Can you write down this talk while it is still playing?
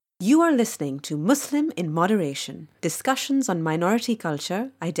You are listening to Muslim in Moderation, discussions on minority culture,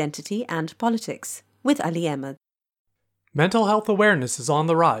 identity, and politics, with Ali Ahmed. Mental health awareness is on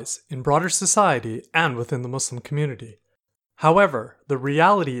the rise in broader society and within the Muslim community. However, the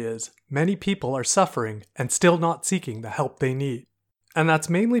reality is many people are suffering and still not seeking the help they need. And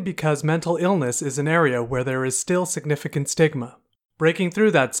that's mainly because mental illness is an area where there is still significant stigma. Breaking through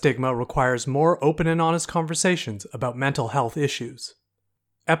that stigma requires more open and honest conversations about mental health issues.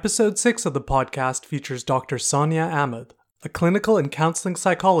 Episode 6 of the podcast features Dr. Sonia Ahmed, a clinical and counseling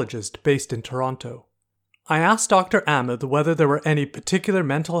psychologist based in Toronto. I asked Dr. Ahmed whether there were any particular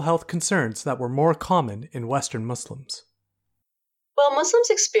mental health concerns that were more common in Western Muslims. Well, Muslims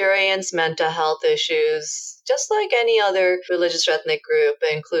experience mental health issues just like any other religious or ethnic group.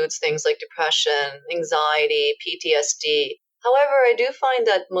 It includes things like depression, anxiety, PTSD. However, I do find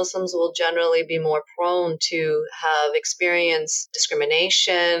that Muslims will generally be more prone to have experienced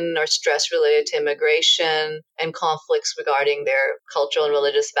discrimination or stress related to immigration and conflicts regarding their cultural and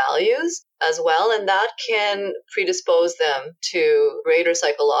religious values as well. And that can predispose them to greater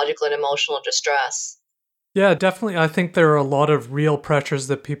psychological and emotional distress. Yeah, definitely. I think there are a lot of real pressures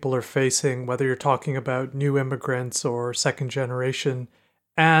that people are facing, whether you're talking about new immigrants or second generation.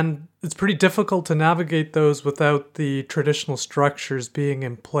 And it's pretty difficult to navigate those without the traditional structures being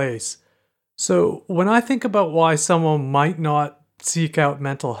in place. So when I think about why someone might not seek out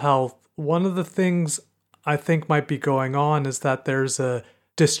mental health, one of the things I think might be going on is that there's a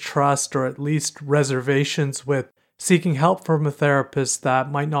distrust or at least reservations with seeking help from a therapist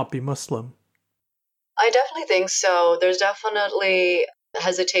that might not be Muslim. I definitely think so. There's definitely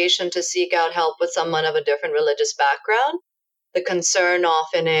hesitation to seek out help with someone of a different religious background. The concern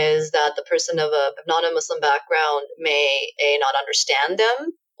often is that the person of a non-Muslim background may not understand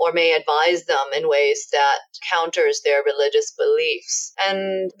them or may advise them in ways that counters their religious beliefs.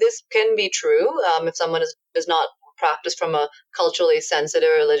 And this can be true if someone is not practiced from a culturally sensitive,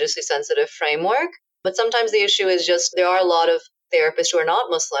 religiously sensitive framework. But sometimes the issue is just there are a lot of therapists who are not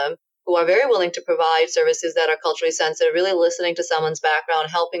Muslim who are very willing to provide services that are culturally sensitive, really listening to someone's background,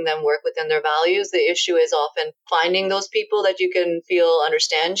 helping them work within their values. The issue is often finding those people that you can feel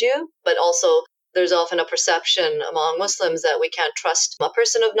understand you, but also there's often a perception among Muslims that we can't trust a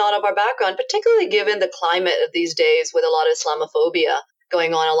person of not of our background, particularly given the climate of these days with a lot of Islamophobia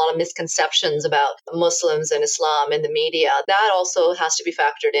going on, a lot of misconceptions about Muslims and Islam in the media. That also has to be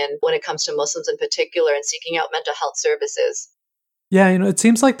factored in when it comes to Muslims in particular and seeking out mental health services. Yeah, it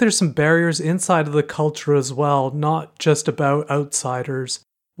seems like there's some barriers inside of the culture as well, not just about outsiders.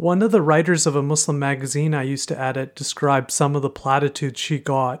 One of the writers of a Muslim magazine I used to edit described some of the platitudes she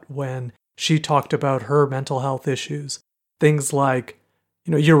got when she talked about her mental health issues. Things like,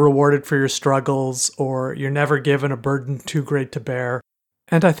 you're rewarded for your struggles, or you're never given a burden too great to bear.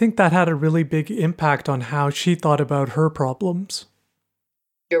 And I think that had a really big impact on how she thought about her problems.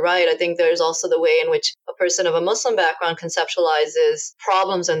 You're right. I think there's also the way in which a person of a Muslim background conceptualizes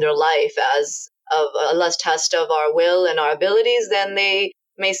problems in their life as a less test of our will and our abilities. Then they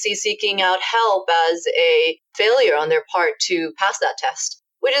may see seeking out help as a failure on their part to pass that test,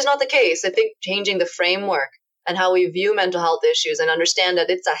 which is not the case. I think changing the framework and how we view mental health issues and understand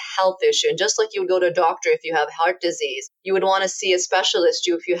that it's a health issue. And just like you would go to a doctor if you have heart disease, you would want to see a specialist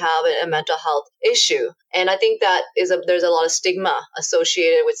if you have a mental health issue. And I think that there's a lot of stigma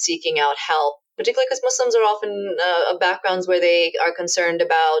associated with seeking out help, particularly because Muslims are often of backgrounds where they are concerned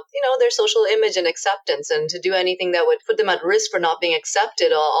about, their social image and acceptance. And to do anything that would put them at risk for not being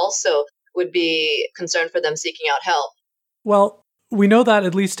accepted also would be concern for them seeking out help. Well, we know that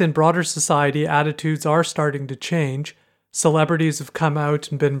at least in broader society, attitudes are starting to change. Celebrities have come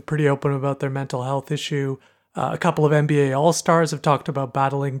out and been pretty open about their mental health issue. A couple of NBA All-Stars have talked about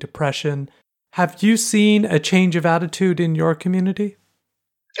battling depression. Have you seen a change of attitude in your community?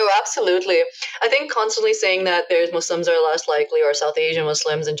 Oh, absolutely. I think constantly saying that there's Muslims are less likely, or South Asian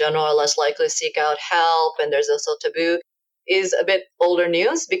Muslims in general are less likely to seek out help, and there's also taboo, is a bit older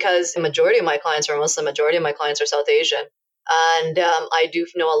news because the majority of my clients are Muslim, majority of my clients are South Asian. And I do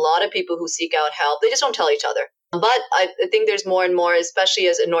know a lot of people who seek out help. They just don't tell each other. But I think there's more and more, especially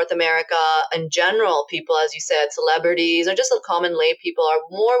as in North America in general, people, as you said, celebrities or just the common lay people are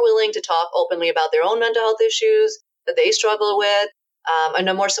more willing to talk openly about their own mental health issues that they struggle with, and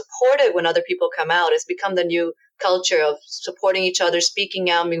are more supportive when other people come out. It's become the new culture of supporting each other, speaking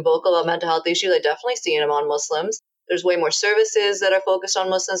out, being vocal about mental health issues. I definitely see it among Muslims. There's way more services that are focused on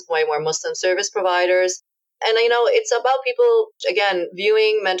Muslims, way more Muslim service providers. And, it's about people, again,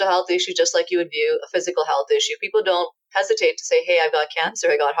 viewing mental health issues just like you would view a physical health issue. People don't hesitate to say, hey, I've got cancer,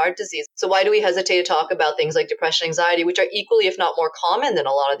 I got heart disease. So why do we hesitate to talk about things like depression, anxiety, which are equally, if not more common than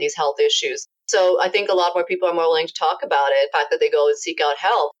a lot of these health issues? So I think a lot more people are more willing to talk about it, the fact that they go and seek out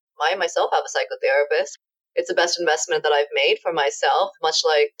help. I myself have a psychotherapist. It's the best investment that I've made for myself, much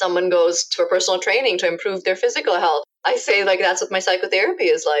like someone goes for personal training to improve their physical health. I say like that's what my psychotherapy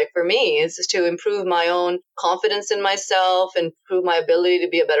is like for me, is just to improve my own confidence in myself, improve my ability to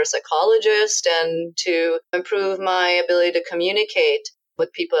be a better psychologist, and to improve my ability to communicate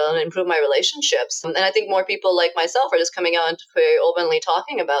with people and improve my relationships. And I think more people like myself are just coming out and very openly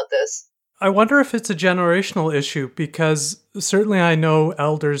talking about this. I wonder if it's a generational issue, because certainly I know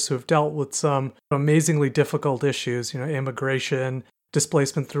elders who have dealt with some amazingly difficult issues, immigration,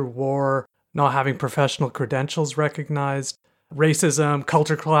 displacement through war, not having professional credentials recognized, racism,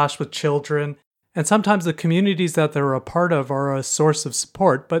 culture clash with children. And sometimes the communities that they're a part of are a source of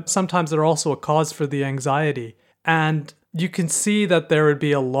support, but sometimes they're also a cause for the anxiety. And you can see that there would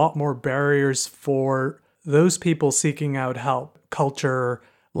be a lot more barriers for those people seeking out help, culture,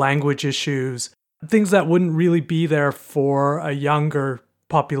 language issues, things that wouldn't really be there for a younger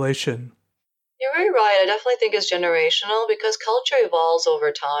population. You're very right. I definitely think it's generational because culture evolves over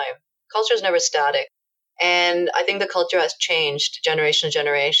time. Culture is never static. And I think the culture has changed generation to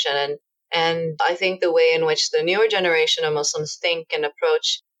generation. And I think the way in which the newer generation of Muslims think and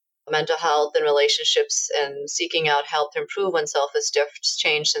approach mental health and relationships and seeking out help to improve oneself has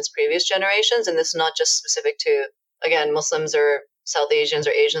changed since previous generations. And this is not just specific to, again, Muslims or South Asians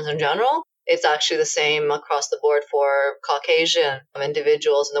or Asians in general. It's actually the same across the board for Caucasian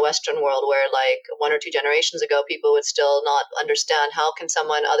individuals in the Western world, where like 1 or 2 generations ago, people would still not understand how can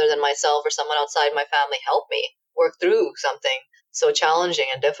someone other than myself or someone outside my family help me work through something so challenging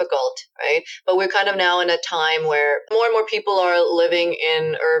and difficult, right? But we're kind of now in a time where more and more people are living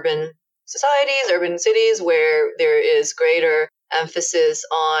in urban societies, urban cities, where there is greater emphasis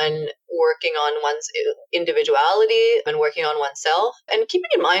on working on one's individuality and working on oneself. And keeping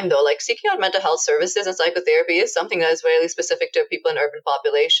in mind, though, like seeking out mental health services and psychotherapy is something that is really specific to people in urban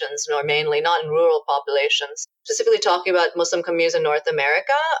populations, nor mainly not in rural populations. Specifically talking about Muslim communities in North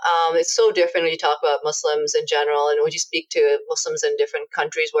America, it's so different when you talk about Muslims in general and when you speak to Muslims in different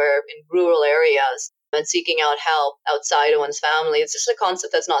countries where in rural areas and seeking out help outside of one's family. It's just a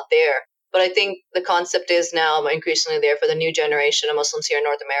concept that's not there. But I think the concept is now increasingly there for the new generation of Muslims here in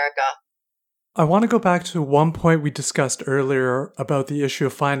North America. I want to go back to one point we discussed earlier about the issue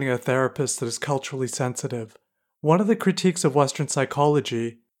of finding a therapist that is culturally sensitive. One of the critiques of Western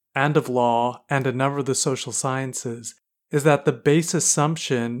psychology and of law and a number of the social sciences is that the base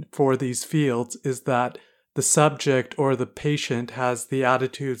assumption for these fields is that the subject or the patient has the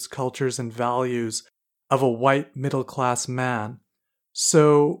attitudes, cultures, and values of a white middle-class man.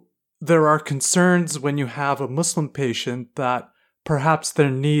 So there are concerns when you have a Muslim patient that perhaps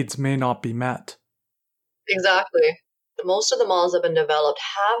their needs may not be met. Exactly. Most of the models that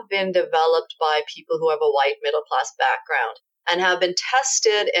have been developed by people who have a white middle class background and have been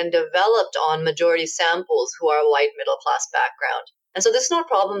tested and developed on majority samples who are a white middle class background. And so this is not a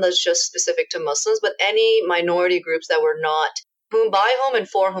problem that's just specific to Muslims, but any minority groups that were not, by whom and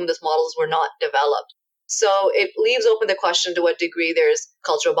for whom these models were not developed. So it leaves open the question to what degree there's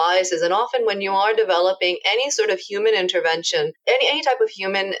cultural biases. And often when you are developing any sort of human intervention, any type of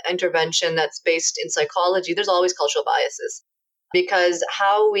human intervention that's based in psychology, there's always cultural biases. Because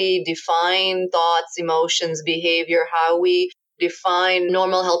how we define thoughts, emotions, behavior, how we define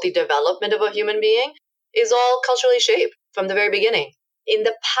normal, healthy development of a human being is all culturally shaped from the very beginning. In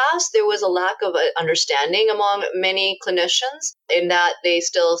the past, there was a lack of understanding among many clinicians in that they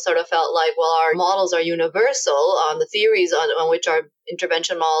still sort of felt like, well, our models are universal. The theories on which our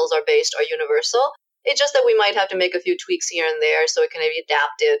intervention models are based are universal. It's just that we might have to make a few tweaks here and there so it can be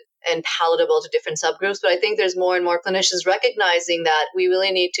adapted and palatable to different subgroups. But I think there's more and more clinicians recognizing that we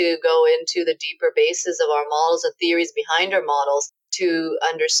really need to go into the deeper bases of our models and theories behind our models to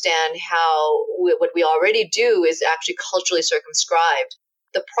understand how what we already do is actually culturally circumscribed.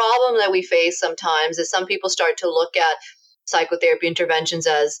 The problem that we face sometimes is some people start to look at psychotherapy interventions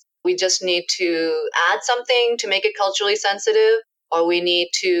as we just need to add something to make it culturally sensitive, or we need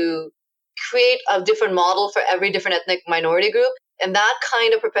to create a different model for every different ethnic minority group. And that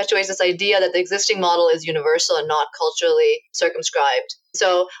kind of perpetuates this idea that the existing model is universal and not culturally circumscribed.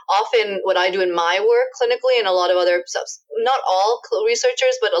 So often what I do in my work clinically and a lot of other, not all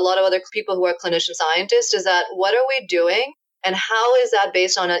researchers, but a lot of other people who are clinician scientists, is that what are we doing and how is that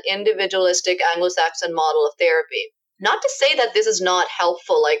based on an individualistic Anglo-Saxon model of therapy? Not to say that this is not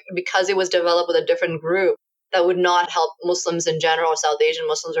helpful, like because it was developed with a different group that would not help Muslims in general, or South Asian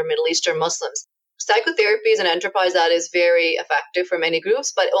Muslims or Middle Eastern Muslims. Psychotherapy is an enterprise that is very effective for many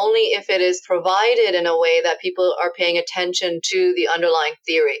groups, but only if it is provided in a way that people are paying attention to the underlying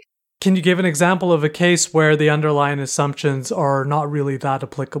theory. Can you give an example of a case where the underlying assumptions are not really that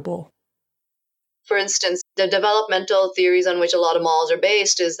applicable? For instance, the developmental theories on which a lot of models are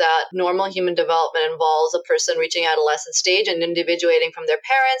based is that normal human development involves a person reaching adolescent stage and individuating from their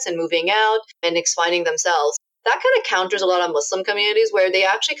parents and moving out and finding themselves. That kind of counters a lot of Muslim communities where they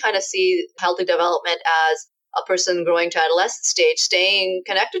actually kind of see healthy development as a person growing to adolescent stage, staying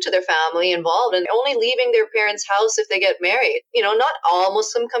connected to their family, involved, and only leaving their parents' house if they get married. Not all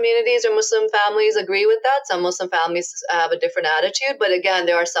Muslim communities or Muslim families agree with that. Some Muslim families have a different attitude, but again,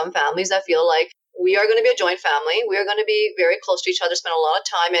 there are some families that feel like we are going to be a joint family. We are going to be very close to each other, spend a lot of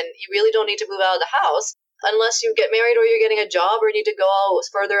time, and you really don't need to move out of the house unless you get married or you're getting a job or need to go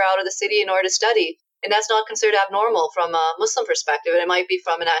further out of the city in order to study. And that's not considered abnormal from a Muslim perspective. It might be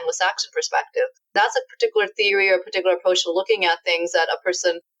from an Anglo-Saxon perspective. That's a particular theory or a particular approach to looking at things that a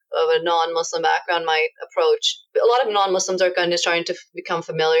person of a non-Muslim background might approach. A lot of non-Muslims are kind of trying to become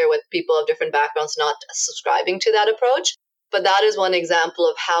familiar with people of different backgrounds, not subscribing to that approach. But that is one example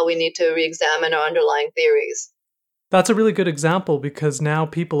of how we need to re-examine our underlying theories. That's a really good example because now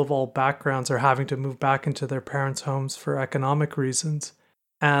people of all backgrounds are having to move back into their parents' homes for economic reasons.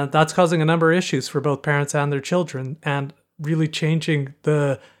 And that's causing a number of issues for both parents and their children and really changing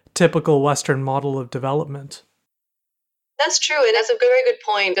the typical Western model of development. That's true. And that's a very good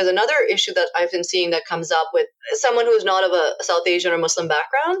point. There's another issue that I've been seeing that comes up with someone who is not of a South Asian or Muslim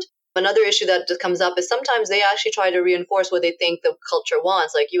background. Another issue that comes up is sometimes they actually try to reinforce what they think the culture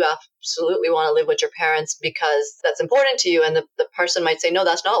wants. Like, you absolutely want to live with your parents because that's important to you. And the person might say, no,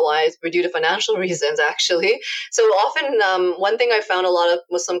 that's not why. It's due to financial reasons, actually. So often, one thing I found a lot of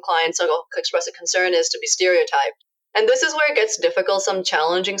Muslim clients express a concern is to be stereotyped. And this is where it gets difficult,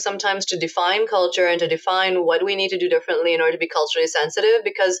 challenging sometimes to define culture and to define what we need to do differently in order to be culturally sensitive,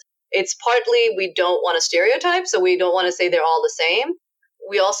 because it's partly we don't want to stereotype, so we don't want to say they're all the same.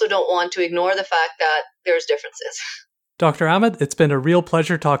 We also don't want to ignore the fact that there's differences. Dr. Ahmed, it's been a real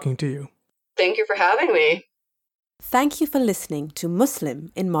pleasure talking to you. Thank you for having me. Thank you for listening to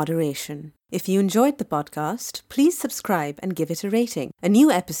Muslim in Moderation. If you enjoyed the podcast, please subscribe and give it a rating. A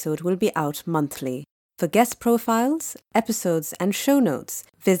new episode will be out monthly. For guest profiles, episodes, and show notes,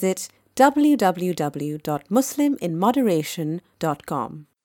 visit www.musliminmoderation.com.